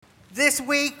This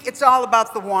week, it's all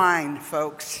about the wine,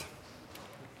 folks.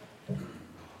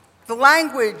 The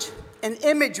language and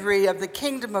imagery of the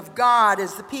kingdom of God,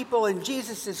 as the people in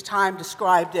Jesus' time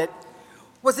described it,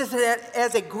 was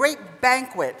as a great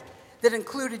banquet that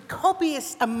included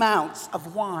copious amounts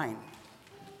of wine.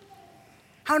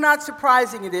 How not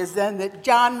surprising it is, then, that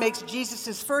John makes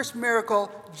Jesus' first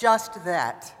miracle just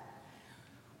that.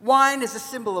 Wine is a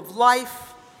symbol of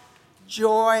life,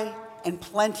 joy, and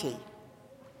plenty.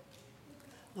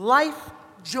 Life,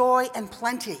 joy, and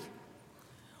plenty.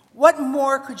 What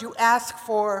more could you ask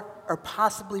for or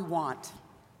possibly want?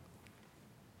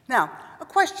 Now, a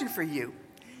question for you.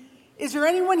 Is there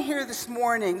anyone here this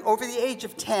morning over the age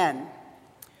of 10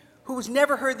 who has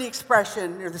never heard the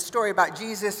expression or the story about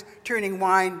Jesus turning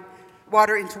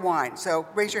water into wine? So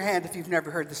raise your hand if you've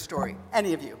never heard the story.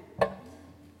 Any of you?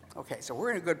 Okay, so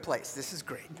we're in a good place. This is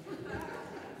great.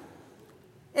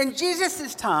 In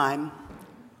Jesus' time,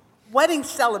 wedding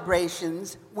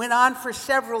celebrations went on for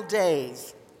several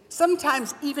days,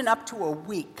 sometimes even up to a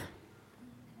week.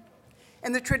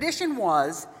 And the tradition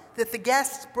was that the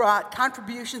guests brought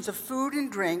contributions of food and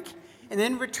drink, and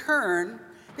in return,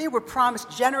 they were promised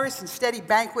generous and steady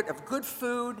banquet of good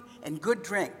food and good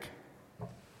drink.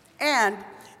 And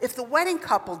if the wedding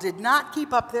couple did not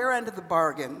keep up their end of the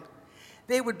bargain,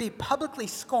 they would be publicly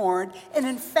scorned, and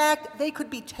in fact, they could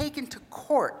be taken to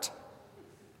court.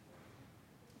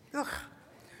 Ugh.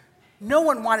 No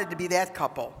one wanted to be that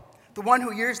couple. The one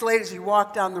who years later, as you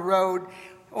walked down the road,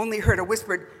 only heard a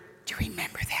whispered, "Do you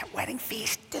remember that wedding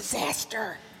feast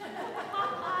disaster?"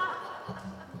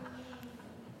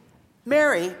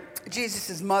 Mary,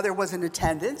 Jesus' mother, was in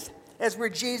attendance, as were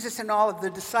Jesus and all of the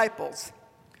disciples.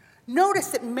 Notice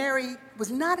that Mary was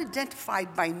not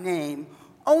identified by name,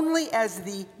 only as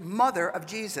the mother of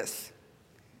Jesus.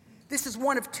 This is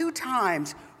one of 2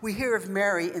 times we hear of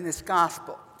Mary in this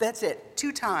gospel. That's it,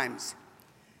 2 times.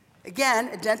 Again,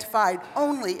 identified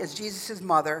only as Jesus'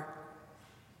 mother,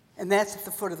 and that's at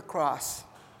the foot of the cross.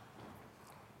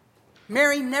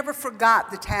 Mary never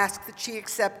forgot the task that she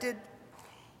accepted,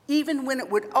 even when it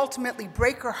would ultimately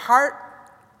break her heart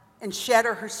and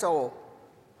shatter her soul.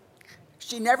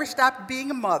 She never stopped being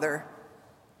a mother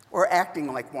or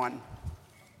acting like one.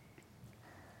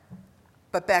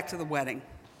 But back to the wedding.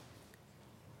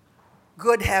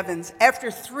 Good heavens,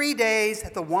 after 3 days,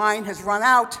 the wine has run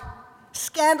out.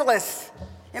 Scandalous,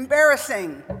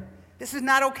 embarrassing. This is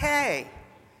not okay.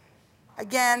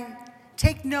 Again,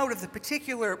 take note of the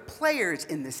particular players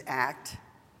in this act.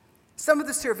 Some of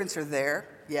the servants are there,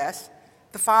 yes.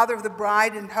 The father of the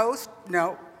bride and host,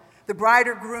 no. The bride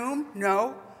or groom,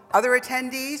 no. Other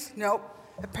attendees, no.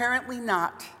 Apparently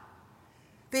not.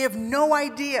 They have no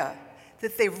idea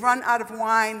that they've run out of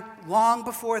wine long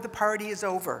before the party is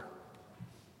over.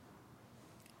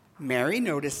 Mary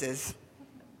notices.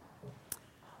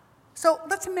 So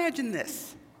let's imagine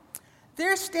this.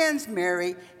 There stands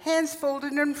Mary, hands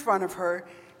folded in front of her,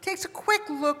 takes a quick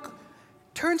look,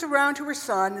 turns around to her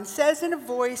son, and says in a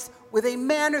voice with a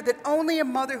manner that only a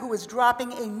mother who is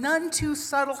dropping a none too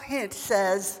subtle hint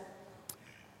says,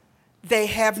 "They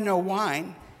have no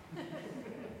wine."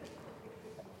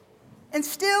 And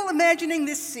still imagining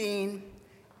this scene,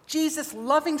 Jesus'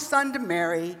 loving son to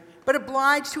Mary, but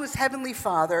obliged to his heavenly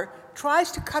Father,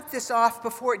 tries to cut this off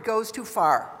before it goes too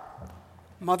far.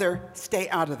 "Mother, stay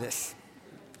out of this.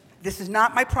 This is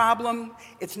not my problem.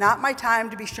 It's not my time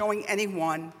to be showing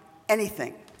anyone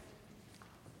anything."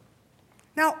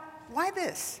 Now, why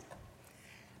this?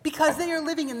 Because they are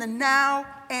living in the now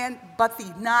but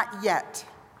the not yet.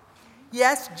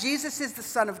 Yes, Jesus is the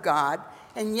Son of God,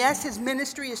 and yes, his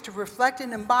ministry is to reflect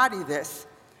and embody this.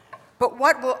 But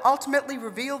what will ultimately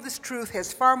reveal this truth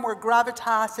has far more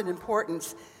gravitas and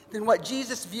importance than what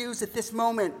Jesus views at this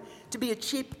moment to be a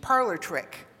cheap parlor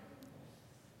trick.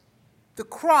 The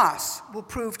cross will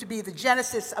prove to be the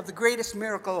genesis of the greatest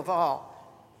miracle of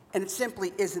all, and it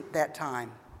simply isn't that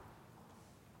time.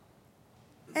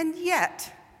 And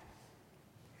yet,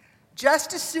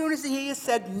 just as soon as he has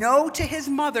said no to his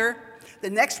mother,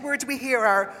 the next words we hear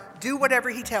are, "Do whatever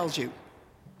he tells you."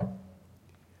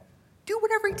 Do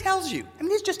whatever he tells you. I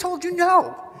mean, he's just told you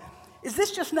no. Is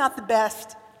this just not the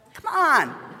best? Come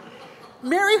on.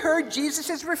 Mary heard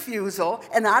Jesus' refusal,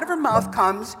 and out of her mouth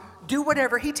comes, "Do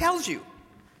whatever he tells you."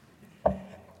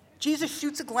 Jesus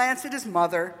shoots a glance at his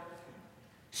mother,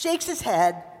 shakes his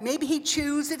head, maybe he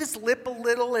chews at his lip a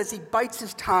little as he bites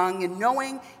his tongue, and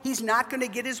knowing he's not going to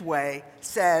get his way,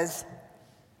 says,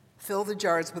 "Fill the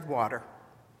jars with water."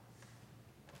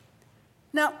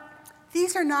 Now,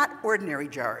 these are not ordinary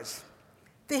jars.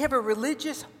 They have a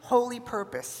religious, holy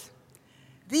purpose.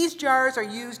 These jars are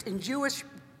used in Jewish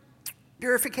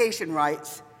purification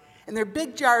rites, and they're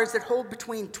big jars that hold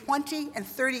between 20 and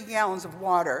 30 gallons of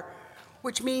water,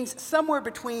 which means somewhere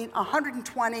between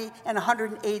 120 and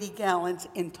 180 gallons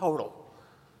in total.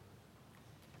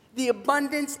 The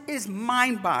abundance is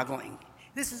mind-boggling.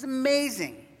 This is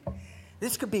amazing.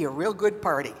 This could be a real good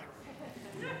party.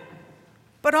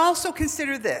 But also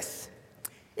consider this.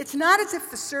 It's not as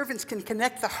if the servants can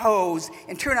connect the hose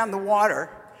and turn on the water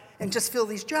and just fill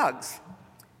these jugs.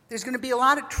 There's going to be a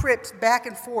lot of trips back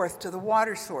and forth to the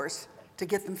water source to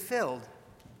get them filled.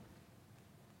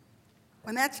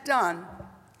 When that's done,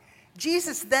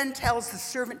 Jesus then tells the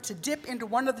servant to dip into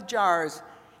one of the jars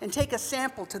and take a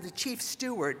sample to the chief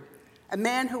steward, a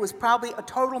man who is probably a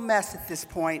total mess at this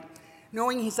point,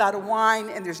 knowing he's out of wine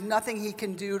and there's nothing he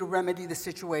can do to remedy the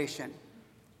situation.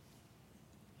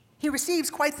 He receives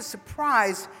quite the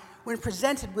surprise when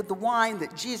presented with the wine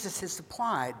that Jesus has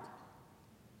supplied.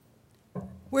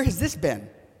 Where has this been?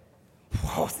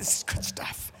 Whoa, this is good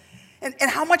stuff. And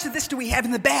how much of this do we have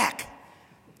in the back?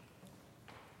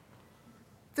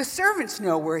 The servants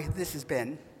know where this has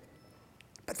been,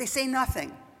 but they say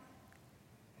nothing.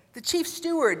 The chief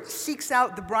steward seeks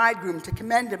out the bridegroom to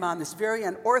commend him on this very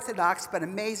unorthodox but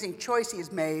amazing choice he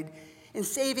has made in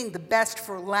saving the best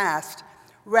for last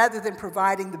rather than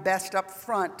providing the best up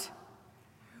front,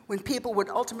 when people would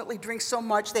ultimately drink so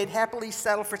much they'd happily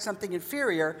settle for something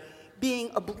inferior,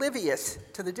 being oblivious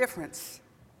to the difference.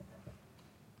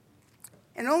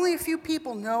 And only a few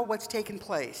people know what's taken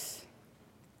place: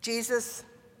 Jesus,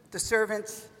 the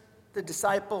servants, the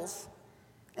disciples,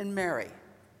 and Mary.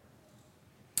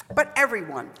 But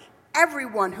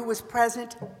everyone who was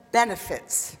present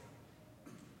benefits.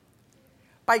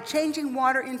 By changing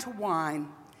water into wine,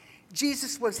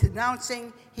 Jesus was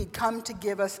announcing he'd come to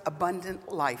give us abundant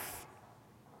life.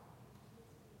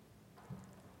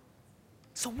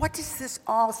 So what does this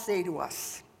all say to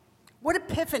us? What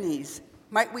epiphanies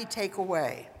might we take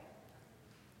away?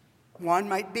 One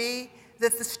might be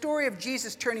that the story of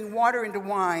Jesus turning water into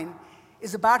wine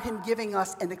is about him giving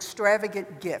us an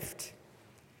extravagant gift.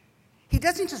 He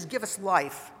doesn't just give us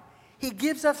life, he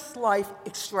gives us life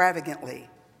extravagantly.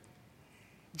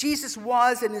 Jesus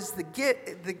was and is the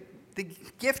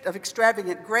gift of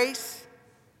extravagant grace,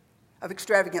 of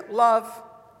extravagant love,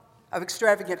 of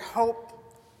extravagant hope,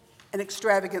 and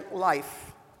extravagant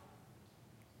life.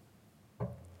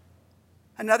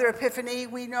 Another epiphany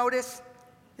we notice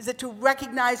is that to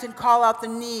recognize and call out the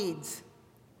needs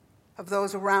of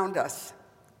those around us,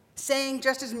 saying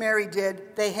just as Mary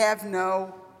did, they have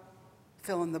no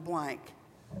fill in the blank.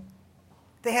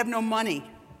 They have no money.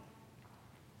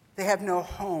 They have no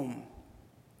home.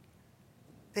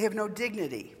 They have no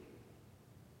dignity.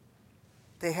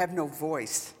 They have no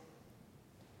voice.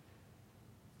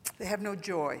 They have no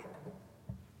joy.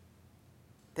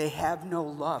 They have no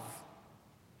love.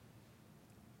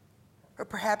 Or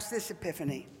perhaps this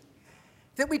epiphany,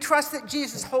 that we trust that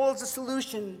Jesus holds a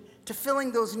solution to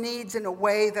filling those needs in a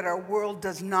way that our world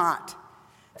does not.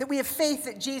 That we have faith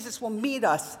that Jesus will meet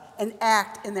us and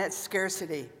act in that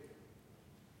scarcity.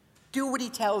 Do what he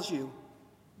tells you.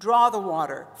 Draw the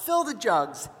water. Fill the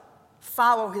jugs.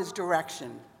 Follow his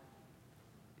direction.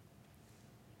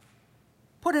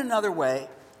 Put another way,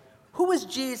 who is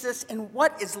Jesus and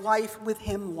what is life with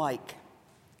him like?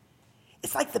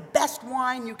 It's like the best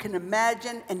wine you can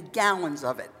imagine and gallons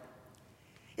of it.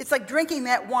 It's like drinking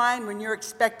that wine when you're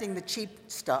expecting the cheap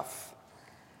stuff,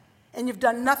 and you've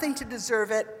done nothing to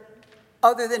deserve it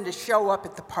other than to show up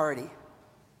at the party.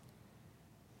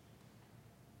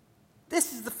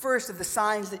 This is the first of the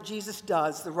signs that Jesus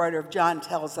does, the writer of John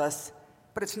tells us,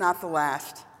 but it's not the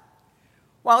last.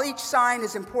 While each sign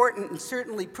is important and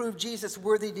certainly proved Jesus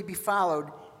worthy to be followed,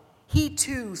 he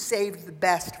too saved the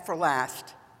best for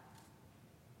last.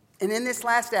 And in this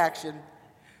last action,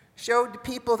 showed to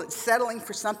people that settling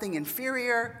for something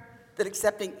inferior, that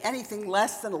accepting anything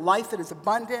less than a life that is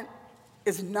abundant,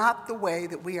 is not the way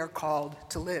that we are called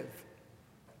to live.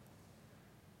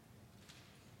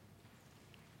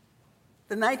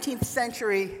 The 19th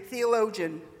century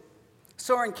theologian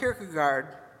Soren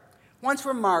Kierkegaard once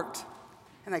remarked,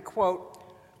 and I quote,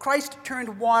 "Christ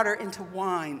turned water into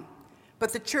wine,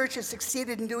 but the church has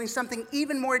succeeded in doing something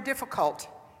even more difficult.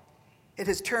 It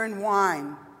has turned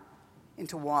wine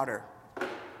into water."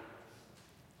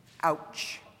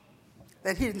 Ouch.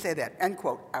 That he didn't say that, end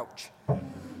quote, ouch.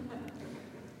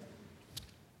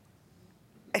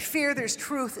 I fear there's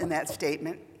truth in that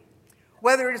statement,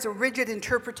 whether it is a rigid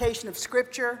interpretation of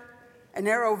Scripture, a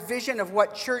narrow vision of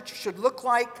what church should look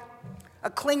like, a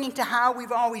clinging to how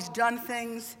we've always done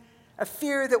things, a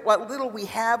fear that what little we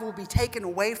have will be taken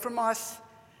away from us,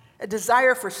 a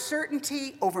desire for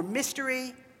certainty over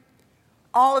mystery,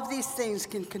 All of these things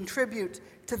can contribute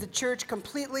to the church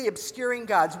completely obscuring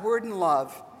God's word and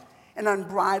love and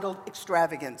unbridled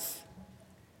extravagance.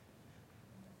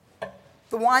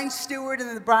 The wine steward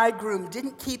and the bridegroom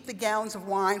didn't keep the gallons of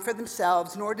wine for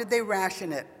themselves, nor did they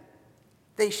ration it.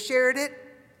 They shared it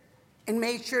and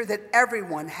made sure that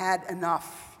everyone had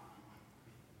enough.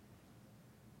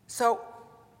 So,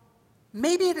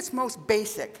 maybe at its most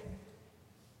basic,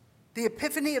 the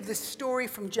epiphany of this story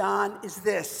from John is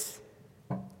this: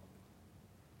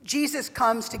 Jesus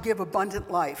comes to give abundant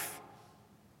life.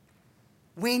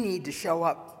 We need to show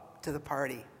up to the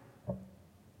party.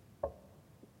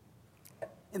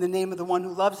 In the name of the one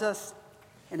who loves us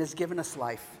and has given us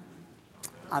life.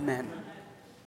 Amen.